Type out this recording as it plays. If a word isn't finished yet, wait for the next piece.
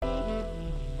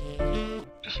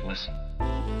listen.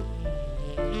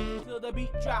 Till the beat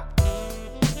drop.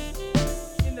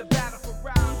 In the battle for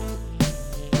round.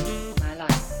 My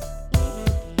life.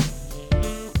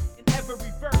 In every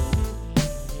verse.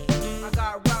 I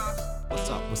got rhymes.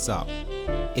 What's up?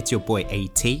 It's your boy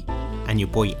AT and your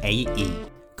boy AE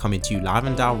coming to you live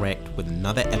and direct with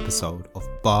another episode of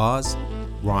Bars,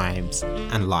 Rhymes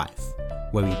and Life,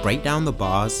 where we break down the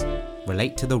bars,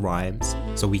 relate to the rhymes,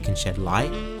 so we can shed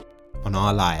light on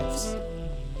our lives.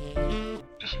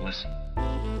 Just listen.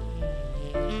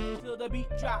 Till the beat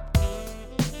drop.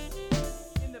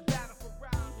 In the battle for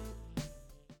round.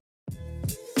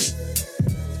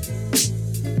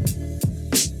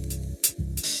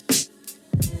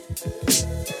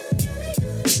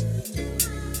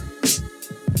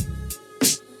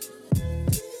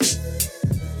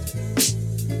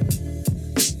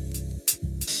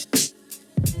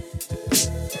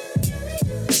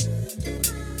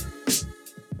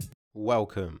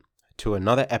 Welcome to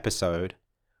another episode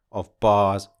of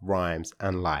Bars, Rhymes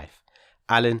and Life.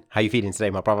 Alan, how you feeling today,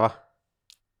 my brother?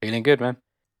 Feeling good, man.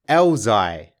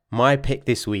 Elzhi, my pick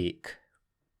this week.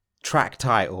 Track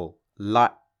title,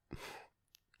 right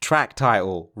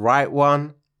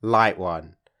one, light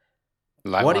one.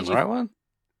 Light What one, did you- right one?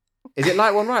 Is it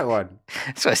light one, right one?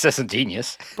 That's what it says in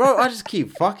Genius. Bro, I just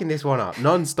keep fucking this one up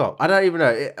non-stop. I don't even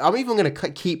know. I'm even going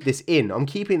to keep this in. I'm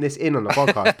keeping this in on the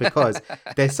podcast because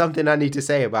there's something I need to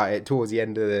say about it towards the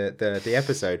end of the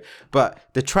episode. But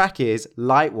the track is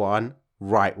light one,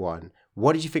 right one.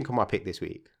 What did you think of my pick this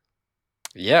week?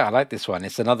 Yeah, I like this one.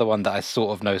 It's another one that I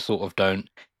sort of know, sort of don't.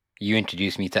 You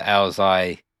introduced me to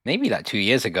Elzhi maybe like 2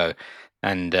 years ago,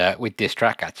 and with this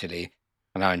track actually,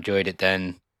 and I enjoyed it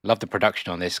then. Love the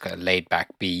production on this, kind of laid back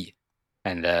beat,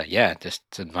 and yeah, just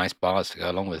some nice bars to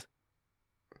go along with.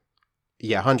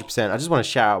 Yeah, 100%. I just want to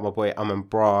shout out my boy Aman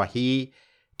Bra. He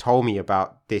told me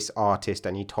about this artist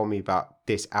and he told me about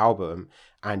this album.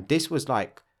 And this was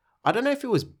like, I don't know if it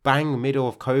was bang middle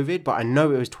of COVID, but I know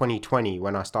it was 2020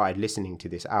 when I started listening to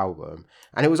this album.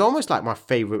 And it was almost like my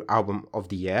favorite album of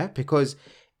the year because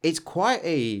it's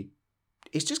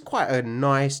just quite a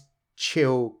nice,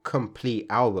 chill, complete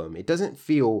album. It doesn't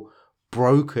feel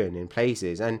broken in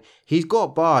places, and he's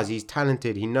got bars. He's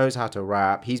talented. He knows how to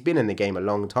rap. He's been in the game a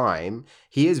long time.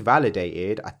 He is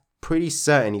validated. I'm pretty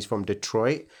certain he's from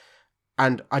Detroit,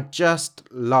 and I just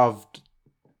loved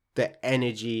the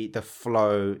energy, the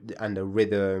flow, and the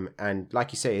rhythm. And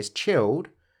like you say, it's chilled,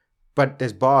 but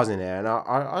there's bars in there, and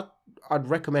I'd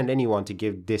recommend anyone to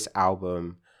give this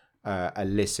album a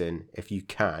listen if you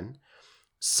can.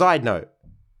 Side note,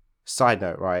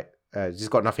 right? It's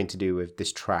got nothing to do with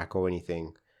this track or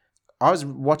anything. I was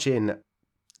watching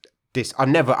this. I've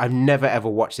never ever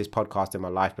watched this podcast in my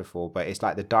life before, but it's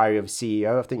like the Diary of a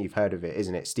CEO. I think you've heard of it,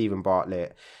 isn't it? Stephen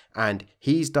Bartlett, and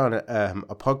he's done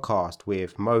a podcast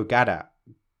with Mo Gadat,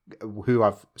 who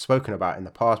I've spoken about in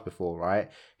the past before, right?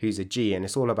 Who's a G, and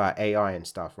it's all about AI and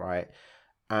stuff, right?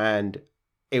 And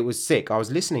it was sick. I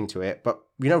was listening to it, but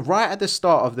right at the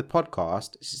start of the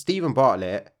podcast, Stephen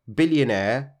Bartlett,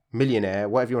 billionaire, millionaire,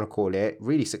 whatever you want to call it,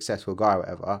 really successful guy,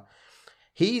 whatever.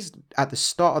 He's at the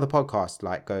start of the podcast,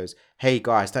 like goes, "Hey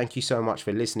guys, thank you so much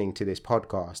for listening to this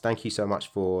podcast. Thank you so much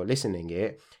for listening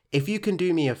it. If you can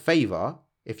do me a favor,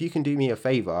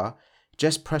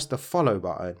 just press the follow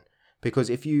button. Because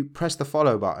if you press the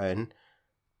follow button,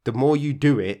 the more you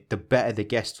do it, the better the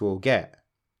guests will get."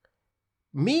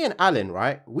 Me and Alan,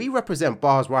 right? We represent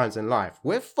Bars, Rhymes and Life.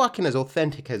 We're fucking as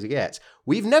authentic as it gets.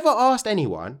 We've never asked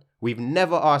anyone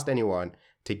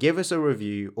to give us a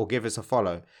review or give us a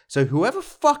follow. So whoever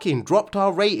fucking dropped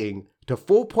our rating to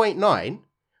 4.9,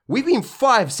 we've been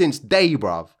 5 since day,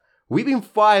 bruv. We've been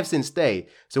 5 since day.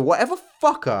 So whatever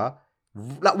fucker,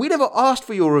 like, we never asked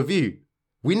for your review.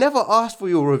 We won't ever ask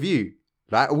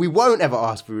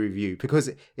for a review because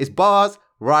it's Bars,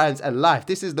 Rhymes and Life.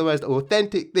 This is the most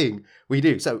authentic thing we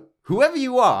do. So whoever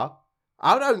you are,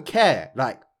 I don't care.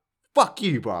 Like, fuck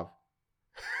you, bruv.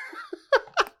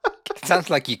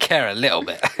 Sounds like you care a little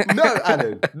bit. No,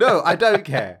 Alan. No, I don't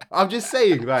care. I'm just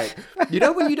saying, like,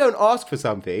 when you don't ask for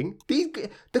something, the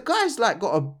guy's like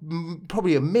got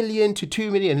probably 1 million to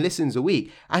 2 million listens a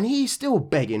week, and he's still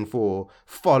begging for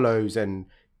follows and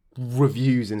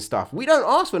reviews and stuff. We don't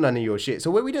ask for none of your shit. So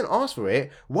when we don't ask for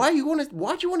it, why do you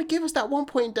want to give us that 1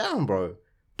 point down, bro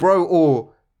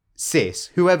or sis,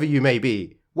 whoever you may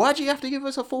be? Why do you have to give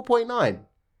us a 4.9?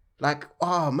 Like,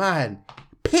 oh man,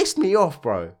 pissed me off,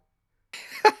 bro.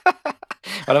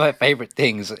 One of my favorite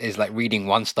things is like reading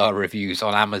 1-star reviews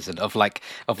on Amazon of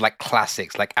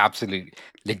classics, like absolute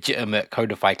legitimate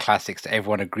codified classics that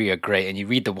everyone agree are great, and you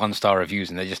read the 1-star reviews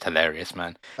and they're just hilarious,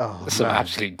 man. Oh, Some man.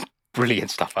 absolute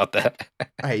brilliant stuff out there.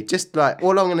 Hey, just like,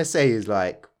 all I'm going to say is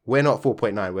like, we're not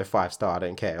 4.9, we're 5-star. I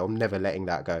don't care. I'm never letting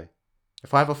that go.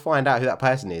 If I ever find out who that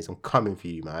person is, I'm coming for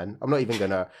you, man. I'm not even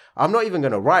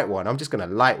gonna write one. I'm just gonna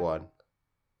light one.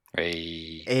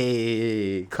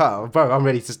 Hey, cut, bro. I'm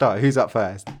ready to start. Who's up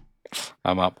first?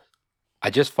 I'm up. I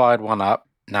just fired one up.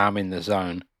 Now I'm in the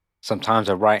zone. Sometimes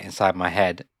I write inside my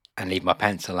head and leave my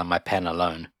pencil and my pen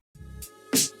alone.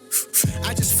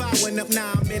 I just fired one up,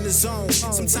 now I'm in the zone.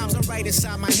 Sometimes I write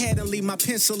inside my head and leave my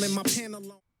pencil and my pen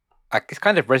alone. It's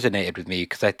kind of resonated with me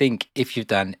because I think if you've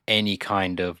done any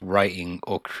kind of writing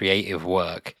or creative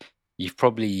work, you've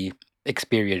probably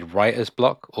experienced writer's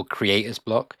block or creator's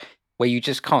block, where you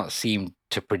just can't seem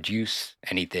to produce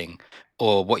anything,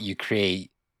 or what you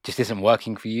create just isn't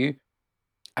working for you.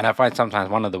 And I find sometimes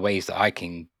one of the ways that I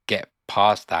can get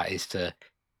past that is to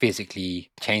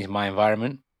physically change my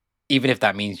environment, even if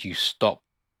that means you stop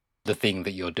the thing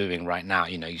that you're doing right now.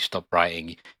 You know, you stop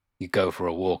writing, you go for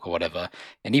a walk or whatever.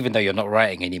 And even though you're not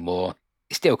writing anymore,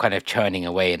 it's still kind of churning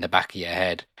away in the back of your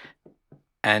head.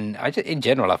 And in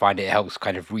general, I find it helps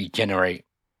kind of regenerate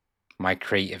my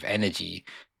creative energy.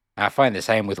 And I find the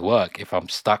same with work. If I'm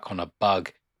stuck on a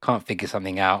bug, can't figure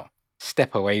something out,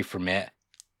 step away from it.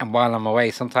 And while I'm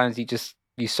away, sometimes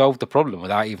you solve the problem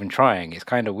without even trying. It's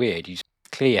kind of weird. You just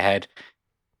clear your head,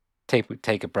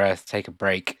 take a breath, take a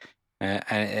break, and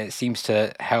it seems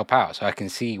to help out. So I can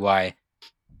see why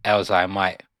Elzhi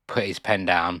might put his pen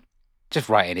down, just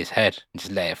write in his head and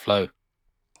just let it flow.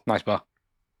 Nice bar.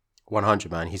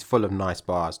 100, man. He's full of nice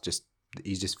bars.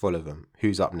 He's just full of them.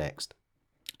 Who's up next?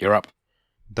 You're up.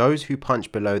 Those who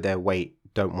punch below their weight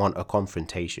don't want a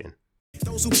confrontation.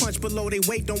 Those who punch below their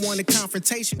weight don't want a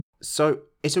confrontation. So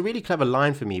it's a really clever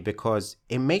line for me because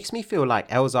it makes me feel like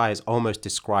Elzhi is almost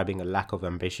describing a lack of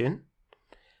ambition.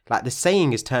 Like the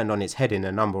saying is turned on its head in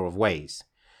a number of ways.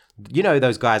 You know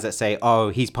those guys that say, oh,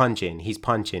 he's punching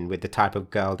with the type of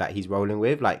girl that he's rolling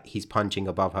with. Like he's punching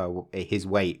above his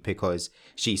weight because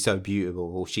she's so beautiful,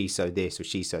 or she's so this, or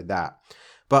she's so that.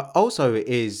 But also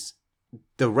is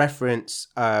the reference,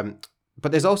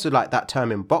 but there's also like that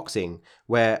term in boxing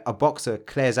where a boxer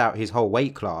clears out his whole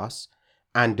weight class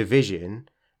and division,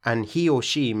 and he or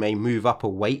she may move up a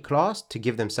weight class to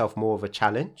give themselves more of a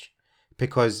challenge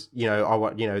because, they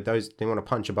want to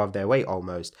punch above their weight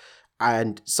almost.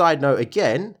 And side note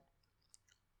again,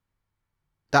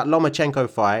 that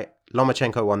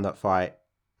Lomachenko won that fight.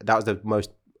 That was the most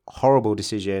horrible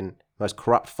decision, most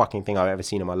corrupt fucking thing I've ever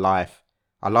seen in my life.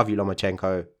 I love you,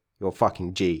 Lomachenko. You're a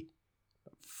fucking G.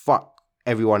 Fuck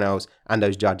everyone else and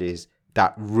those judges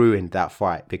that ruined that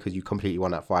fight because you completely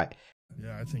won that fight.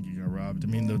 Yeah, I think he got robbed. I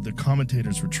mean, the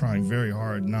commentators were trying very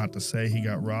hard not to say he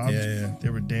got robbed. Yeah. They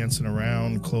were dancing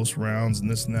around close rounds and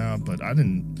this and that, but I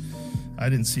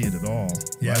didn't see it at all.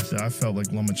 Yeah. I felt like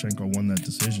Lomachenko won that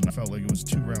decision. I felt like it was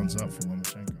 2 rounds up for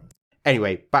Lomachenko.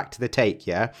 Anyway, back to the take,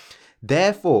 yeah?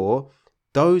 Therefore,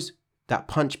 those that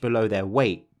punch below their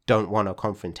weight don't want a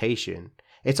confrontation.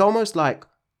 It's almost like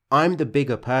I'm the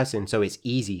bigger person, so it's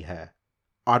easy here.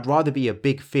 I'd rather be a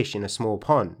big fish in a small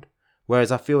pond.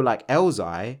 Whereas I feel like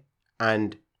Elzhi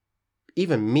and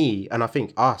even me, and I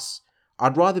think us,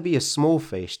 I'd rather be a small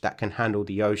fish that can handle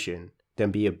the ocean than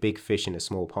be a big fish in a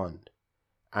small pond.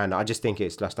 And I just think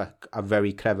it's just like a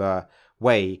very clever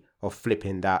way of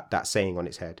flipping that saying on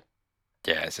its head.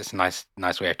 Yeah, it's just a nice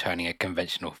way of turning a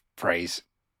conventional phrase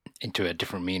into a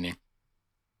different meaning.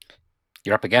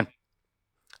 You're up again.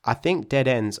 I think dead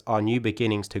ends are new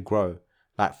beginnings to grow,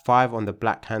 like 5 on the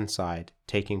black hand side,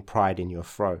 taking pride in your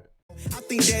throw. I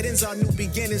think dead ends are new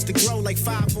beginnings to grow, like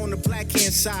 5 on the black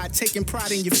hand side, taking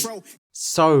pride in your throat.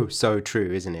 So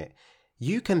true, isn't it?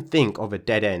 You can think of a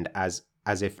dead end as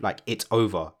if like it's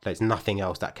over. There's nothing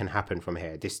else that can happen from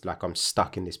here. This, like, I'm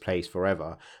stuck in this place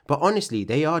forever. But honestly,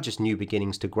 they are just new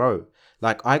beginnings to grow.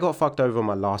 Like, I got fucked over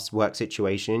my last work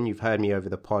situation. You've heard me over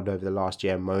the pod over the last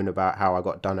year moan about how I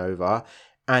got done over.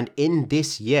 And in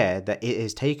this year that it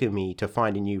has taken me to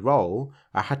find a new role,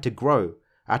 I had to grow.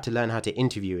 I had to learn how to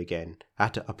interview again. I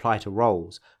had to apply to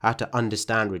roles. I had to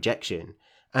understand rejection.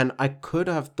 And I could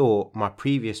have thought my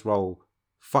previous role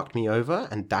fucked me over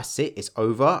and that's it. It's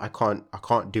over. I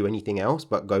can't do anything else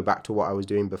but go back to what I was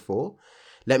doing before.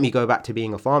 Let me go back to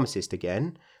being a pharmacist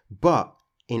again. But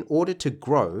in order to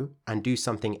grow and do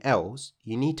something else,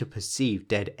 you need to perceive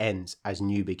dead ends as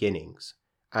new beginnings.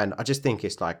 And I just think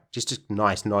it's like just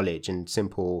nice knowledge and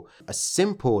a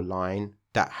simple line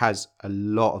that has a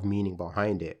lot of meaning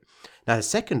behind it. Now, the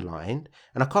second line,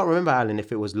 and I can't remember, Alan,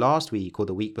 if it was last week or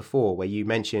the week before, where you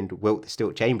mentioned Wilt the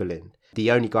Stilt Chamberlain, the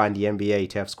only guy in the NBA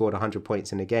to have scored 100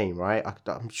 points in a game, right?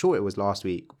 I'm sure it was last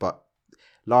week, but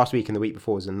last week and the week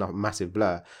before was a massive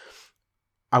blur.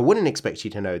 I wouldn't expect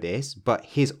you to know this, but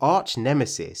his arch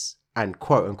nemesis, and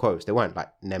quote unquote, they weren't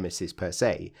like nemesis per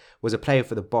se, was a player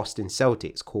for the Boston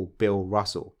Celtics called Bill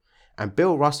Russell. And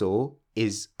Bill Russell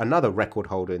is another record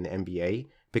holder in the NBA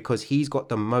because he's got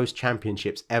the most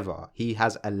championships ever. He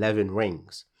has 11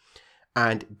 rings.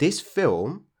 And this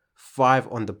film, 5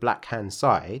 on the Black Hand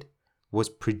Side, was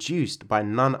produced by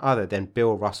none other than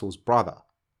Bill Russell's brother,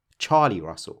 Charlie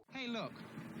Russell. Hey, look,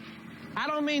 I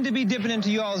don't mean to be dipping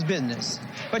into y'all's business,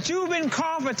 but you've been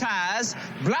corporatized,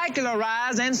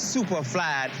 blackularized, and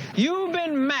superflied. You've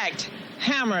been macked,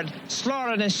 hammered,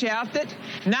 slaughtered, and shafted.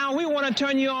 Now we want to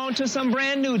turn you on to some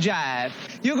brand new jive.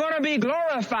 You're going to be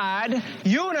glorified,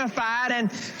 unified, and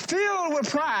filled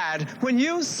with pride when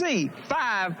you see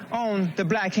 5 on the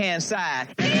Black Hand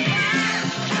Side.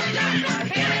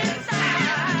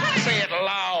 Say it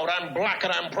loud, I'm black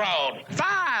and I'm proud.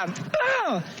 5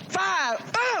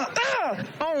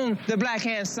 on the Black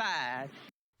Hand Side.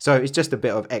 So it's just a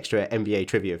bit of extra NBA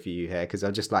trivia for you here, because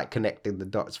I just like connecting the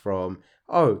dots from,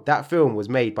 oh, that film was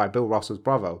made by Bill Russell's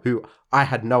brother, who I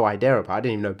had no idea about. I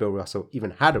didn't even know Bill Russell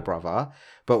even had a brother.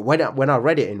 But when I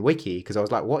read it in Wiki, because I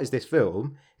was like, what is this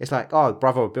film? It's like, oh,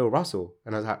 brother of Bill Russell.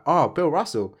 And I was like, oh, Bill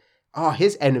Russell. Oh,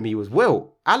 his enemy was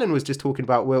Wilt. Alan was just talking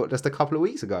about Wilt just a couple of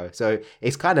weeks ago. So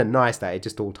it's kind of nice that it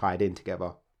just all tied in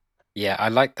together. Yeah, I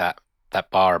like that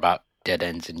bar about dead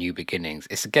ends and new beginnings.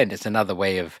 It's another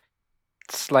way of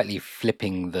slightly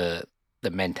flipping the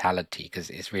mentality, because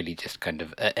it's really just kind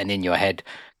of an in your head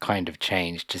kind of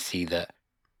change to see that,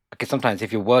 because sometimes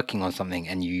if you're working on something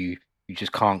and you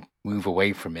just can't move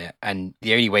away from it, and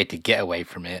the only way to get away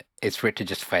from it is for it to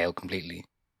just fail completely.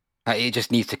 It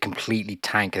just needs to completely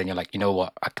tank, and then you're like, you know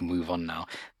what, I can move on now,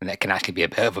 and that can actually be a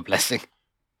bit of a blessing.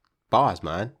 Bars,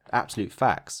 man. Absolute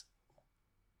facts.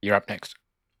 You're up next.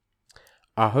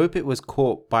 I hope it was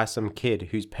caught by some kid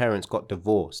whose parents got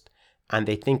divorced and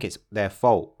they think it's their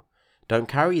fault. Don't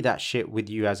carry that shit with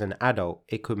you as an adult.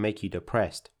 It could make you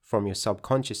depressed from your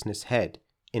subconsciousness head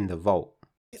in the vault.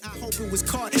 I hope it was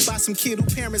caught by some kid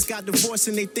whose parents got divorced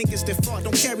and they think it's their fault.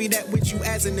 Don't carry that with you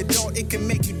as an adult. It can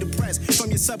make you depressed from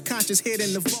your subconscious head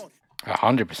in the vault.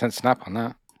 100% snap on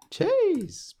that. Jeez,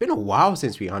 it's been a while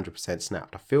since we 100%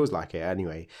 snapped. It feels like it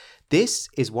anyway. This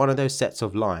is one of those sets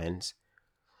of lines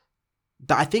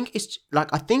that I think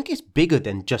it's bigger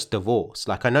than just divorce.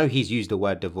 Like, I know he's used the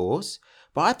word divorce,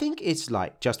 but I think it's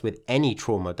like just with any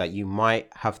trauma that you might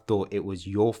have thought it was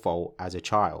your fault as a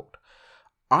child.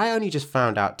 I only just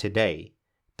found out today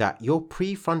that your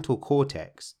prefrontal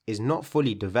cortex is not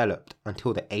fully developed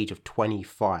until the age of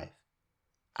 25.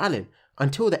 Alan,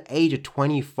 until the age of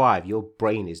 25, your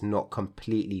brain is not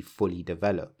completely fully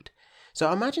developed.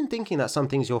 So imagine thinking that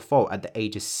something's your fault at the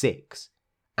age of 6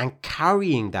 and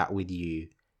carrying that with you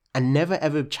and never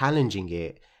ever challenging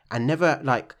it and never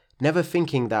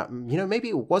thinking that, you know, maybe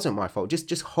it wasn't my fault.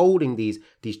 Just holding these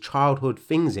childhood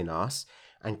things in us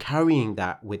and carrying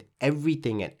that with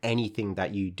everything and anything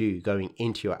that you do going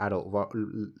into your adult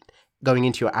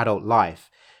life.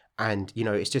 And, you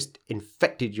know, it's just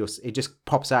infected it just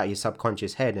pops out of your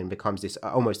subconscious head and becomes this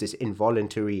almost this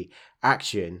involuntary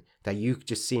action that you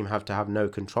just seem to have no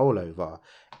control over.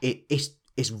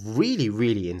 It's really,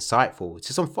 really insightful. It's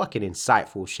just some fucking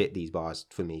insightful shit, these bars,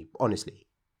 for me, honestly.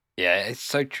 Yeah, it's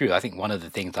so true. I think one of the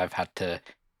things I've had to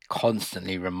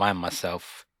constantly remind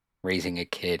myself raising a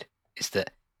kid is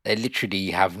that they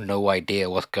literally have no idea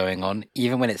what's going on,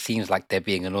 even when it seems like they're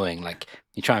being annoying. Like,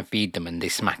 you try and feed them and they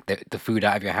smack the food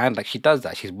out of your hand. Like, she does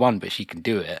that. She's 1, but she can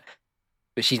do it.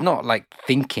 But she's not like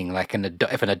thinking like an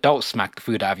adult. If an adult smacked the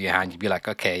food out of your hand, you'd be like,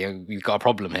 okay, you've got a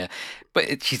problem here.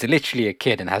 But she's literally a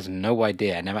kid and has no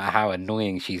idea. No matter how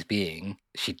annoying she's being,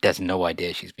 she has no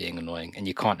idea she's being annoying. And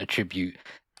you can't attribute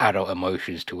adult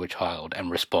emotions to a child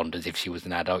and respond as if she was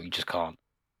an adult. You just can't.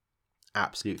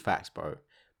 Absolute facts, bro.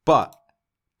 But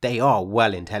they are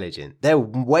well intelligent. They're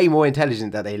way more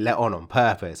intelligent than they let on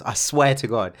purpose. I swear to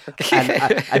God.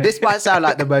 And this might sound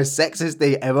like the most sexist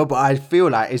thing ever, but I feel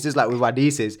like it's just like with my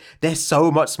nieces. They're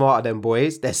so much smarter than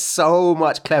boys. They're so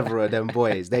much cleverer than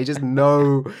boys. They just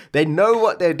know. They know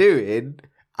what they're doing,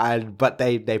 but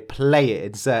they play it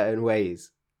in certain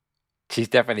ways. She's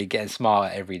definitely getting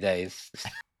smarter every day.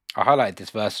 I highlighted this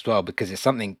verse as well because it's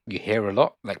something you hear a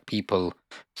lot. Like, people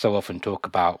so often talk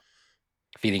about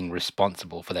feeling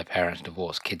responsible for their parents'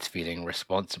 divorce, kids feeling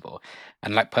responsible.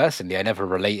 And like, personally, I never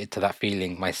related to that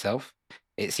feeling myself.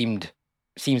 It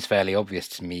seems fairly obvious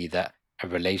to me that a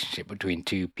relationship between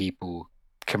two people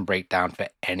can break down for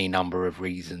any number of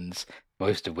reasons,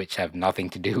 most of which have nothing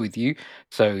to do with you.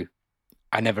 So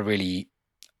I never really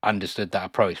understood that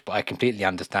approach, but I completely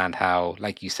understand how,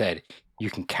 like you said, you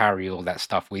can carry all that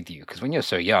stuff with you. Because when you're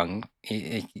so young,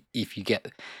 if you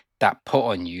get that put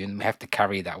on you and have to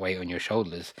carry that weight on your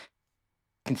shoulders,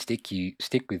 it can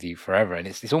stick with you forever. And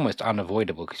it's almost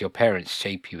unavoidable because your parents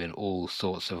shape you in all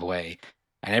sorts of way,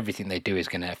 and everything they do is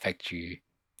going to affect you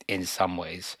in some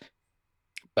ways.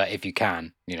 But if you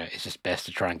can, it's just best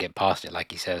to try and get past it,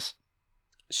 like he says.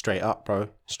 Straight up, bro.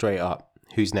 Straight up.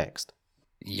 Who's next?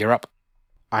 You're up.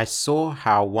 I saw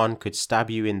how one could stab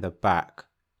you in the back,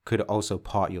 could also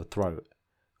part your throat.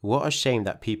 What a shame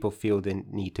that people feel the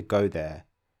need to go there,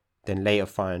 then later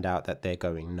find out that they're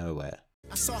going nowhere.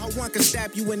 I saw how one could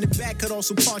stab you in the back, could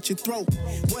also part your throat.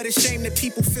 What a shame that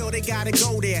people feel they gotta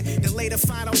go there, then later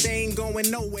find out they ain't going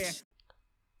nowhere.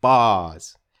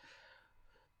 Bars.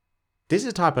 This is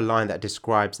a type of line that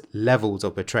describes levels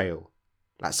of betrayal.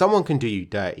 Like, someone can do you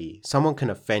dirty, someone can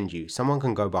offend you, someone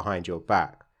can go behind your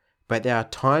back. But there are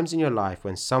times in your life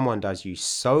when someone does you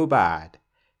so bad,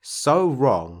 so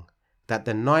wrong, that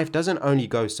the knife doesn't only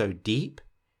go so deep,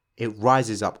 it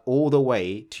rises up all the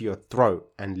way to your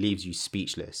throat and leaves you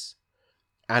speechless.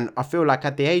 And I feel like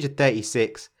at the age of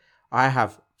 36, I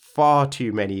have far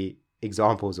too many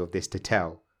examples of this to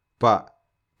tell. But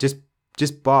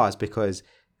just bars, because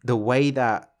the way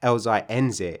that Elzhi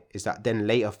ends it is that then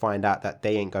later find out that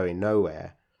they ain't going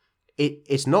nowhere.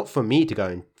 It's not for me to go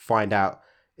and find out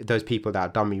those people that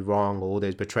have done me wrong, or all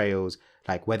those betrayals,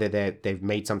 like whether they've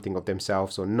made something of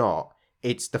themselves or not.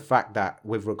 It's the fact that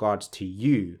with regards to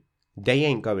you, they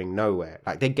ain't going nowhere.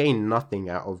 Like, they gain nothing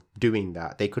out of doing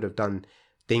that. They could have done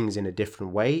things in a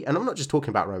different way. And I'm not just talking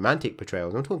about romantic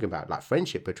betrayals. I'm talking about like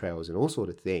friendship betrayals and all sort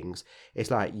of things.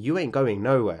 It's like, you ain't going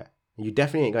nowhere. You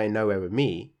definitely ain't going nowhere with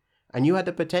me. And you had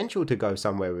the potential to go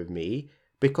somewhere with me,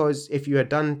 because if you had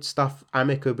done stuff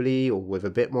amicably or with a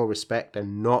bit more respect,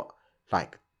 and not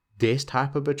like this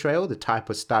type of betrayal, the type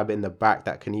of stab in the back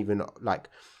that can even like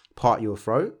part your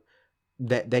throat,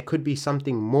 that there could be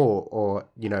something more, or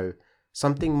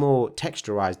something more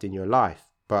texturized in your life.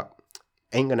 But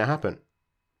ain't gonna happen.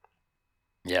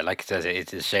 Yeah, like it says,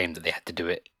 it's a shame that they had to do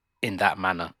it in that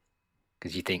manner,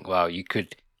 because you think, well, you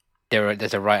could.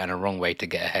 There's a right and a wrong way to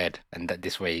get ahead, and that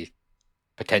this way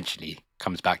potentially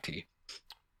comes back to you.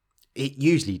 It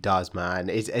usually does, man.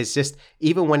 It's just,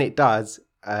 even when it does,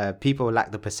 people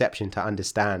lack the perception to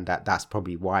understand that that's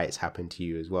probably why it's happened to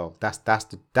you as well. That's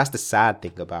the sad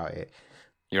thing about it.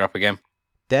 You're up again.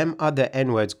 Them other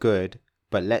N-words good,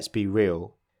 but let's be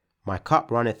real. My cup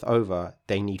runneth over,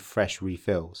 they need fresh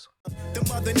refills. Them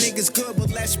other niggas good, but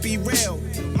let's be real.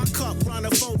 My cup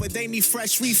runneth over, they need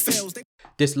fresh refills.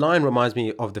 This line reminds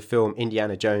me of the film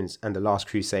Indiana Jones and the Last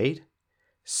Crusade.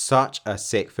 Such a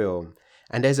sick film.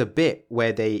 And there's a bit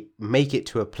where they make it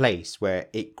to a place where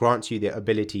it grants you the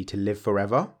ability to live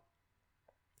forever.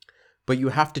 But you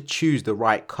have to choose the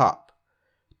right cup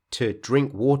to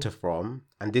drink water from.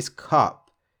 And this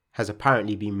cup has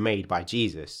apparently been made by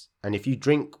Jesus. And if you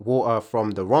drink water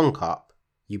from the wrong cup,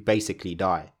 you basically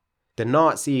die. The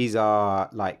Nazis are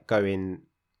like going,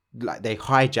 like they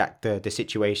hijack the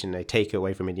situation. They take it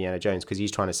away from Indiana Jones because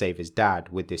he's trying to save his dad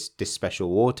with this special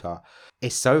water.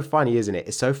 It's so funny, isn't it?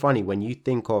 It's so funny when you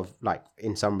think of, like,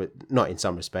 not in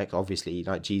some respect, obviously,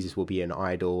 like Jesus will be an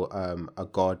idol, a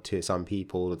god to some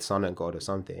people, the son of God or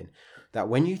something. That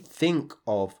when you think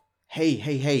of,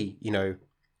 hey,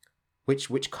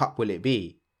 which cup will it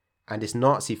be? And this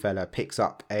Nazi fella picks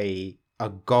up a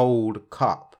gold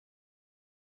cup.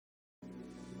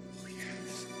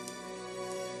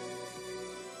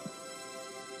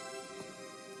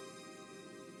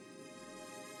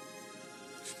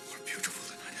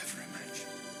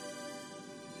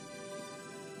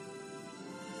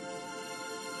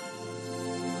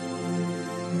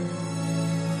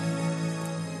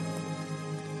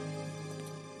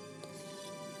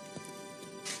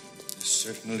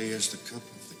 Certainly is the cup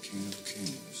of the King of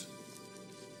Kings.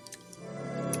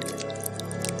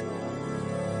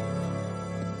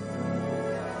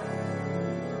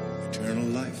 Eternal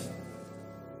life.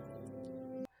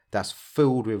 That's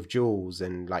filled with jewels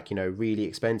and, like, really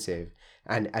expensive.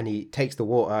 And he takes the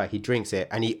water, he drinks it,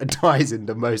 and he dies in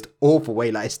the most awful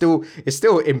way. Like, it's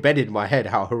still embedded in my head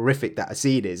how horrific that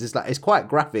scene is. It's like, it's quite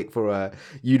graphic for a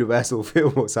Universal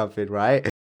film or something, right?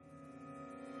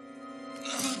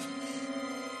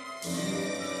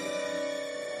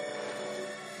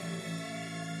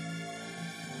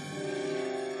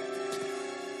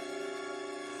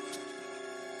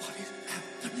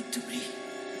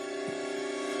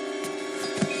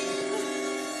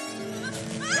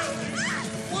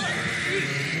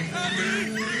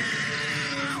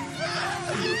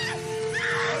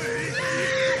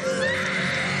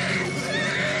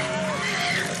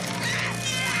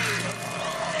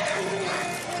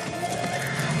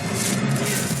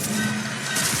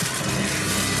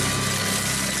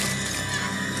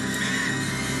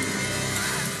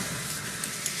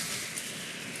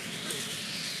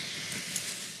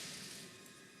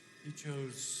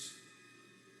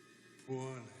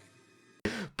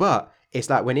 But it's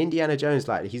like when Indiana Jones,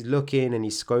 like, he's looking and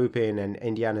he's scoping, and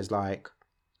Indiana's like,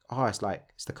 oh, it's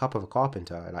the cup of a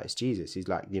carpenter. Like, it's Jesus. He's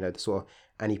like, the sort of,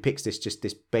 and he picks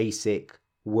this basic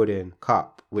wooden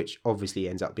cup, which obviously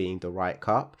ends up being the right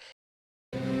cup.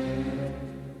 It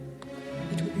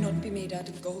would not be made out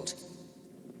of gold.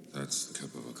 That's the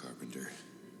cup of a carpenter.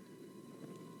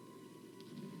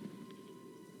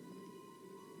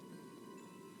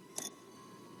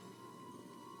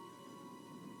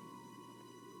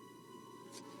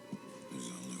 There's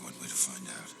only one way to find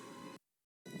out.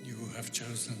 You have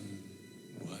chosen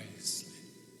wisely.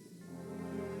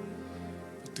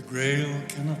 But the Grail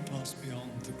cannot pass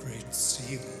beyond the Great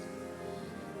Seal.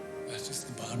 That is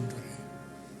the boundary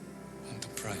and the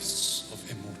price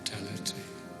of immortality.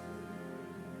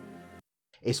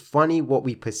 It's funny what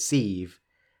we perceive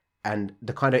and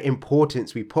the kind of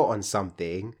importance we put on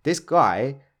something. This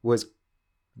guy was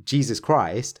Jesus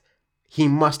Christ. He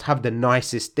must have the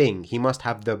nicest thing. He must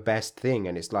have the best thing.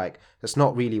 And it's like, that's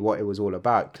not really what it was all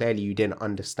about. Clearly, you didn't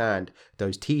understand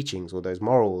those teachings or those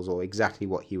morals or exactly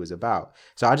what he was about.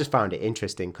 So I just found it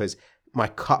interesting because my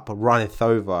cup runneth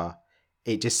over.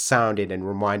 It just sounded and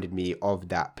reminded me of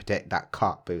that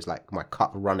cup. It was like, my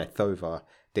cup runneth over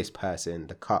this person,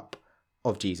 the cup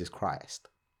of Jesus Christ.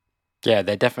 Yeah,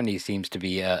 there definitely seems to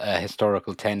be a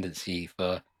historical tendency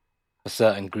for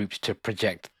certain groups to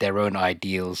project their own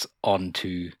ideals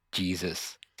onto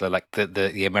Jesus. So like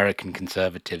the American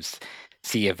conservatives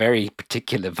see a very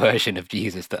particular version of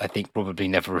Jesus that I think probably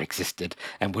never existed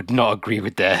and would not agree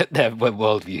with their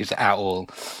worldviews at all.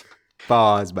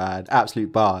 Bars, man.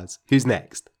 Absolute bars. Who's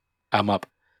next? I'm up.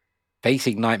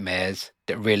 Facing nightmares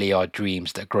that really are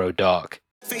dreams that grow dark.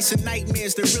 Facing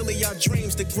nightmares that really are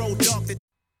dreams that grow dark.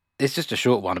 It's just a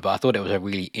short one, but I thought it was a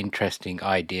really interesting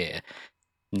idea.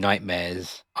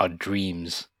 Nightmares are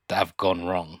dreams that have gone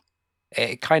wrong.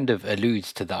 It kind of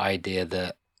alludes to the idea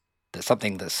that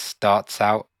something that starts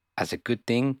out as a good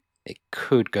thing, it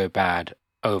could go bad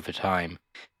over time.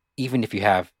 Even if you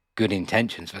have good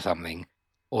intentions for something,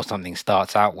 or something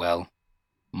starts out well,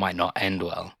 might not end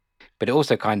well. But it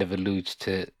also kind of alludes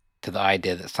to the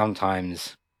idea that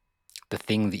sometimes the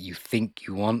thing that you think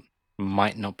you want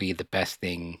might not be the best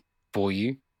thing for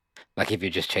you. Like if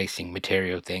you're just chasing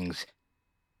material things,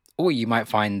 or you might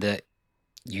find that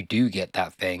you do get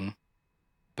that thing,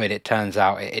 but it turns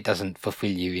out it doesn't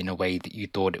fulfill you in a way that you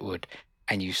thought it would,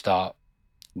 and you start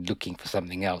looking for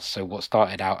something else. So what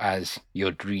started out as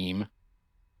your dream,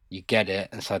 you get it,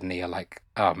 and suddenly you're like,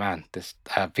 oh man,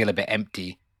 I feel a bit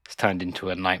empty. It's turned into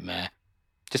a nightmare.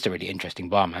 Just a really interesting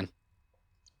bar, man.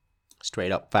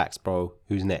 Straight up facts, bro.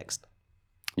 Who's next?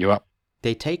 You up?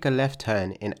 They take a left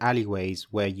turn in alleyways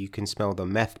where you can smell the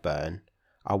meth burn.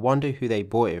 I wonder who they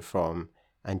bought it from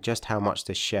and just how much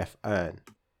the chef earned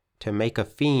to make a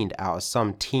fiend out of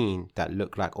some teen that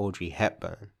looked like Audrey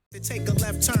Hepburn. They take a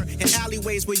left turn in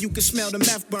alleyways where you can smell the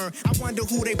meth burn. I wonder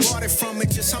who they bought it from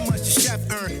and just how much the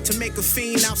chef earned to make a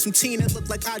fiend out some teen that looked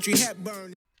like Audrey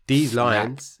Hepburn. These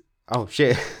lines... Oh,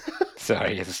 shit.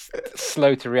 Sorry, it's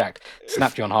slow to react.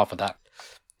 Snapped you on half of that.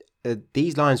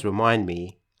 These lines remind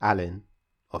me, Alan,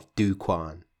 of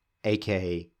Duquan,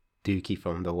 a.k.a. Dookie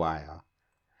from The Wire.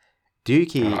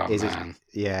 Dookie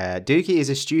is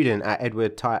a student at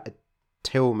Edward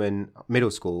Tillman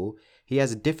Middle School. He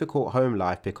has a difficult home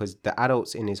life because the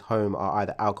adults in his home are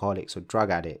either alcoholics or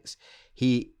drug addicts.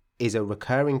 He is a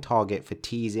recurring target for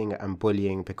teasing and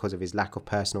bullying because of his lack of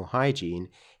personal hygiene,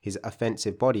 his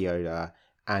offensive body odor,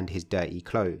 and his dirty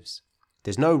clothes.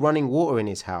 There's no running water in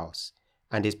his house,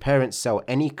 and his parents sell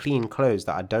any clean clothes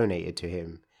that are donated to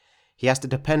him. He has to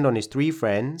depend on his three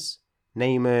friends,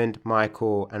 Namond,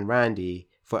 Michael, and Randy,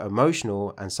 for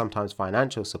emotional and sometimes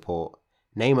financial support.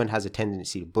 Namond has a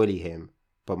tendency to bully him,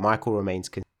 but Michael remains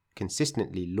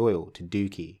consistently loyal to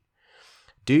Dookie.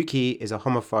 Dookie is a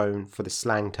homophone for the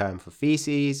slang term for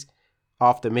feces.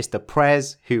 After Mr.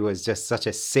 Prez, who was just such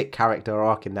a sick character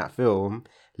arc in that film,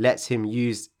 lets him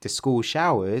use the school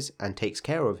showers and takes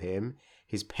care of him,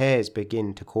 his peers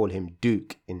begin to call him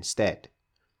Duke instead.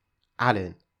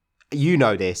 Alan, you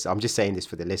know this, I'm just saying this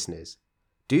for the listeners.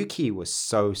 Dookie was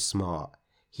so smart.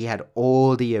 He had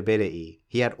all the ability.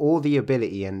 And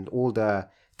all the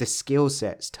skill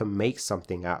sets to make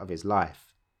something out of his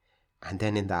life. And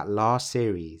then in that last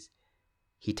series,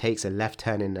 he takes a left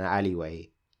turn in an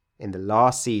alleyway in the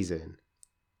last season.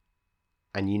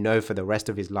 And you know for the rest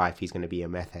of his life, he's going to be a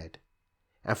meth head.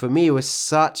 And for me, it was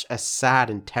such a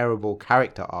sad and terrible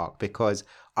character arc because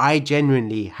I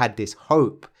genuinely had this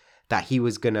hope that he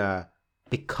was going to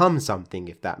become something,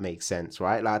 if that makes sense,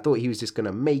 right? Like I thought he was just going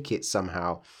to make it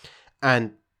somehow.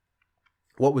 And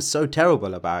what was so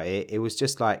terrible about it, it was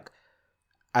just like,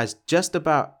 as just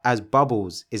about as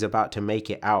Bubbles is about to make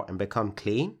it out and become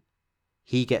clean,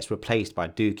 he gets replaced by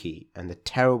Dookie, and the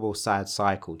terrible sad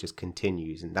cycle just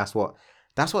continues. And that's what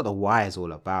The Wire is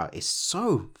all about. It's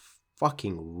so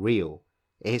fucking real.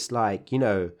 It's like, you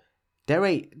know,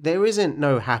 there isn't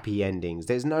no happy endings.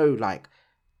 There's no like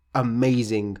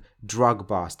amazing drug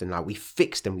bust and like we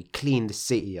fixed and we cleaned the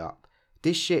city up.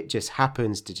 This shit just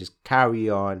happens to just carry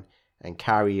on and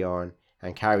carry on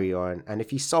and carry on. And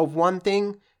if you solve one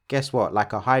thing, guess what?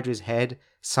 Like a Hydra's head,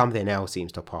 something else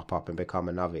seems to pop up and become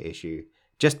another issue.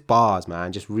 Just bars,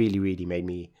 man. Just really, really made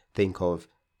me think of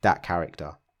that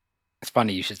character. It's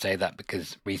funny you should say that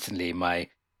because recently my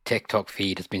TikTok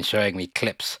feed has been showing me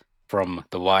clips from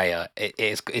The Wire.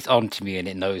 It's on to me and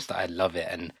it knows that I love it.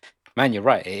 And man, you're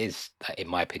right. It is, in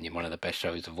my opinion, one of the best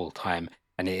shows of all time.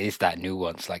 And it is that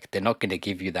nuance. Like, they're not going to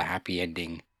give you the happy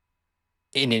ending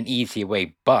in an easier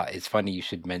way. But it's funny you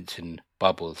should mention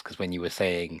Bubbles, because when you were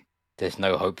saying there's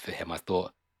no hope for him, I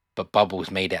thought, but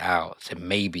Bubbles made it out. So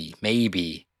maybe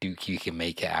Dookie can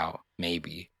make it out.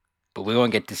 Maybe. But we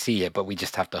won't get to see it, but we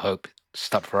just have to hope.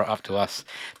 It's up to us.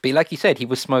 But like you said, he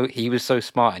was so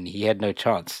smart and he had no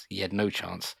chance.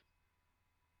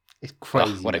 It's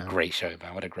crazy. What man. A great show,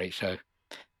 man. What a great show.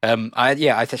 I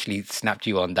actually snapped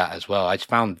you on that as well. I just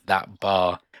found that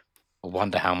bar, I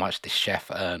wonder how much the chef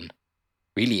earned,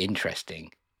 really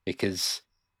interesting because,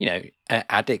 you know,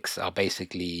 addicts are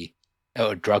basically,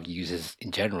 or drug users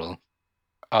in general,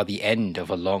 are the end of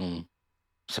a long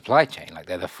supply chain. Like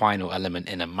they're the final element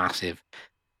in a massive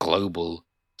global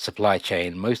supply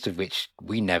chain, most of which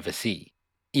we never see.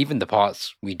 Even the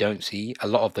parts we don't see, a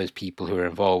lot of those people who are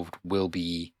involved will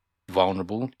be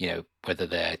vulnerable, you know, whether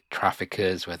they're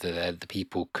traffickers, whether they're the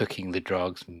people cooking the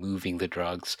drugs, moving the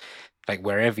drugs, like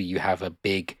wherever you have a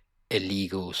big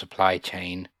illegal supply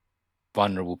chain,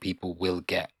 vulnerable people will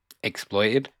get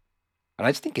exploited. And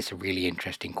I just think it's a really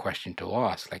interesting question to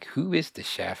ask, like, who is the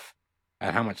chef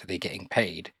and how much are they getting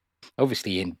paid?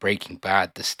 Obviously in Breaking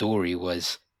Bad, the story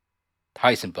was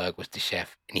Heisenberg was the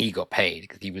chef and he got paid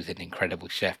because he was an incredible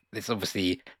chef. There's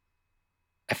obviously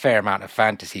a fair amount of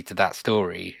fantasy to that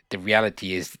story. The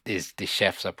reality is the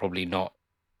chefs are probably not,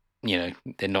 you know,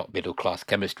 they're not middle class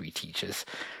chemistry teachers.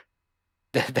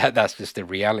 That's just the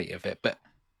reality of it. But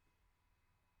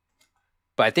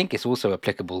I think it's also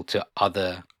applicable to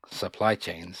other supply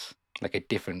chains. Like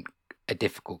a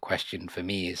difficult question for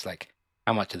me is like,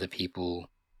 how much of the people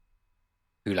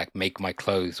who like make my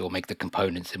clothes or make the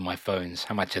components in my phones,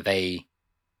 how much are they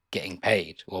getting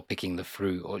paid or picking the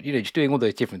fruit or, you know, just doing all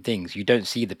those different things? You don't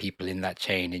see the people in that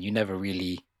chain and you never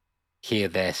really hear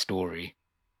their story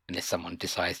unless someone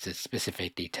decides to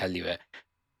specifically tell you it.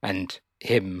 And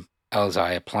him,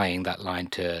 Elzhi, applying that line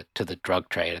to the drug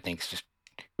trade, I think is just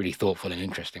really thoughtful and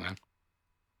interesting, man.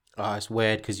 Oh, it's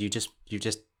weird because you just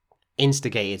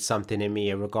instigated something in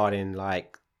me regarding,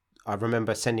 like, I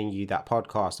remember sending you that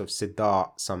podcast of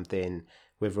Siddharth something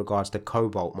with regards to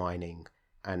cobalt mining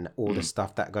and all the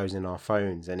stuff that goes in our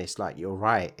phones. And it's like, you're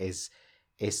right. It's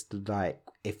like,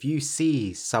 if you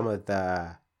see some of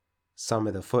the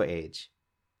footage,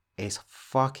 it's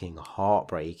fucking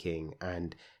heartbreaking.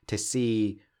 And to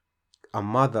see a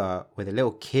mother with a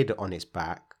little kid on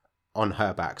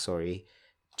her back,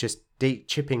 just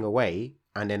chipping away.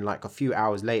 And then like a few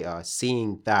hours later,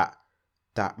 seeing that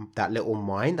little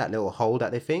mine, that little hole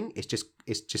that they think,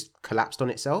 it's just collapsed on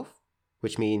itself,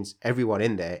 which means everyone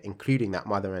in there, including that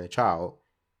mother and a child,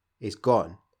 is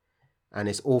gone. And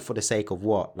it's all for the sake of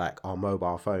what? Like our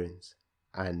mobile phones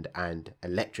and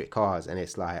electric cars. And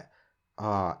it's like,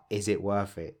 is it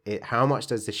worth it? How much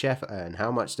does the chef earn?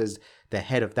 How much does the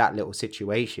head of that little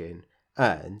situation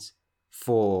earns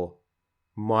for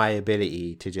my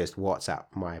ability to just WhatsApp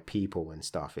my people and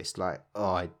stuff? It's like,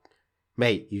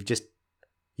 mate,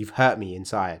 you've hurt me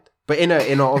inside, but in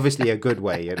a obviously a good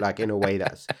way, like in a way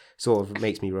that's sort of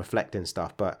makes me reflect and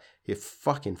stuff. But it's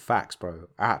fucking facts, bro.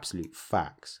 Absolute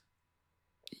facts.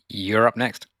 You're up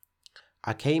next.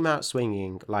 I came out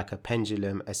swinging like a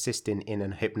pendulum, assisting in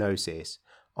an hypnosis.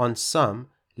 On some,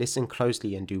 listen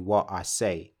closely and do what I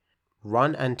say.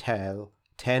 Run and tell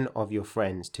 10 of your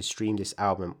friends to stream this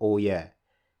album all year.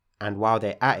 And while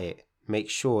they're at it, make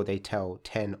sure they tell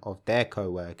 10 of their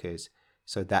co-workers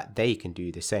so that they can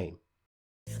do the same.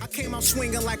 I came out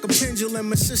swinging like a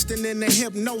pendulum, assisting in the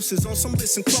hypnosis. On some,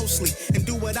 listen closely and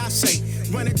do what I say.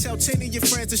 Run and tell 10 of your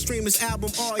friends to stream this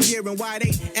album all year. And while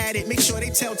they at it, make sure they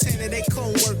tell 10 of their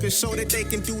co-workers so that they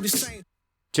can do the same.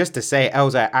 Just to say,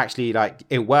 Elzhi, actually, like,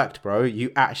 it worked, bro.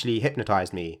 You actually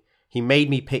hypnotized me. He made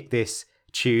me pick this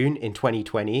tune in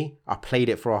 2020. I played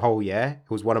it for a whole year.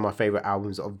 It was one of my favorite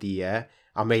albums of the year.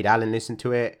 I made Alan listen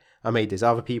to it. I made this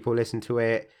other people listen to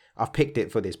it. I've picked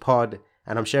it for this pod,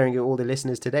 and I'm sharing it with all the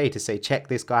listeners today to say, check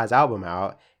this guy's album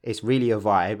out. It's really a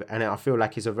vibe, and I feel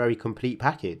like it's a very complete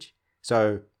package.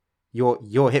 So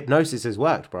your hypnosis has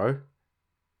worked, bro.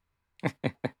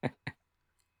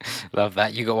 Love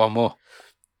that. You got one more.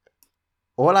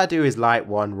 All I do is light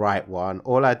one, write one.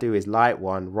 All I do is light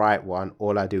one, write one.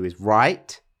 All I do is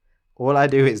write. All I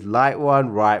do is light one,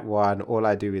 write one. All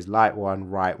I do is light one,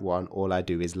 write one. All I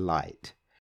do is light.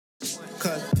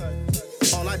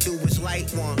 All I do is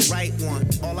light one, write one.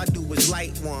 All I do is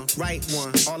light one, write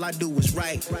one. All I do is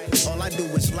write. All I do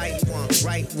is light one,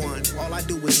 write one. All I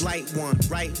do is light one,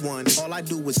 write one. All I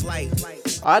do is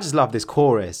light. I just love this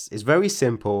chorus. It's very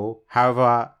simple.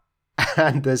 However,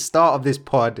 and the start of this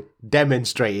pod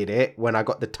demonstrated it when I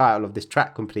got the title of this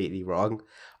track completely wrong.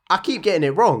 I keep getting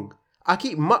it wrong. I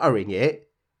keep muttering it,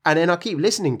 and then I keep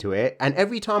listening to it, and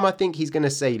every time I think he's going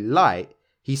to say light,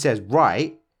 he says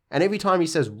right, and every time he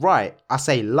says right, I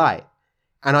say light.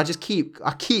 And I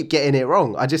keep getting it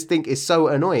wrong. I just think it's so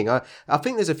annoying. I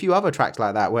think there's a few other tracks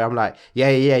like that where I'm like,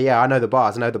 yeah, I know the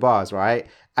bars, right?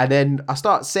 And then I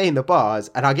start saying the bars,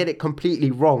 and I get it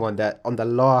completely wrong on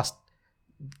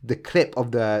the clip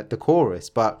of the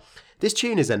chorus. But this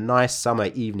tune is a nice summer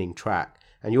evening track,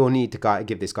 and you'll need to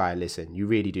give this guy a listen. You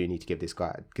really do need to give this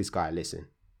guy a listen.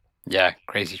 Yeah,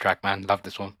 crazy track, man. Love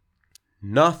this one.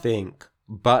 Nothing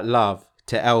but love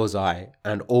to Elzhi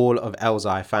and all of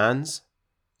Elzhi fans.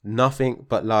 Nothing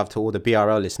but love to all the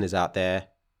BRL listeners out there.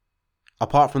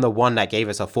 Apart from the one that gave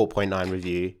us a 4.9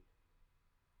 review.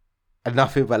 And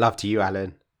nothing but love to you,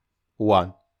 Alan.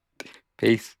 1.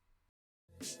 Peace.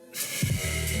 This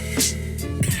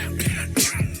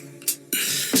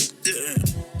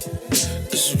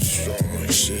some strong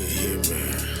shit here,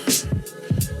 man.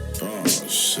 Oh,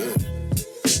 shit.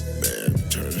 Man,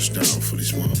 turn this down for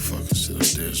these motherfuckers. Sit up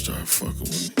there and start fucking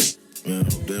with me. Man,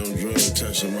 hope they don't draw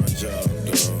attention to my job,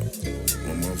 dog.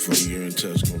 My motherfucking urine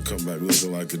test gonna come back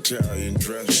looking like Italian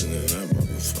dressing in that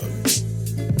motherfucker.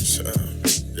 So,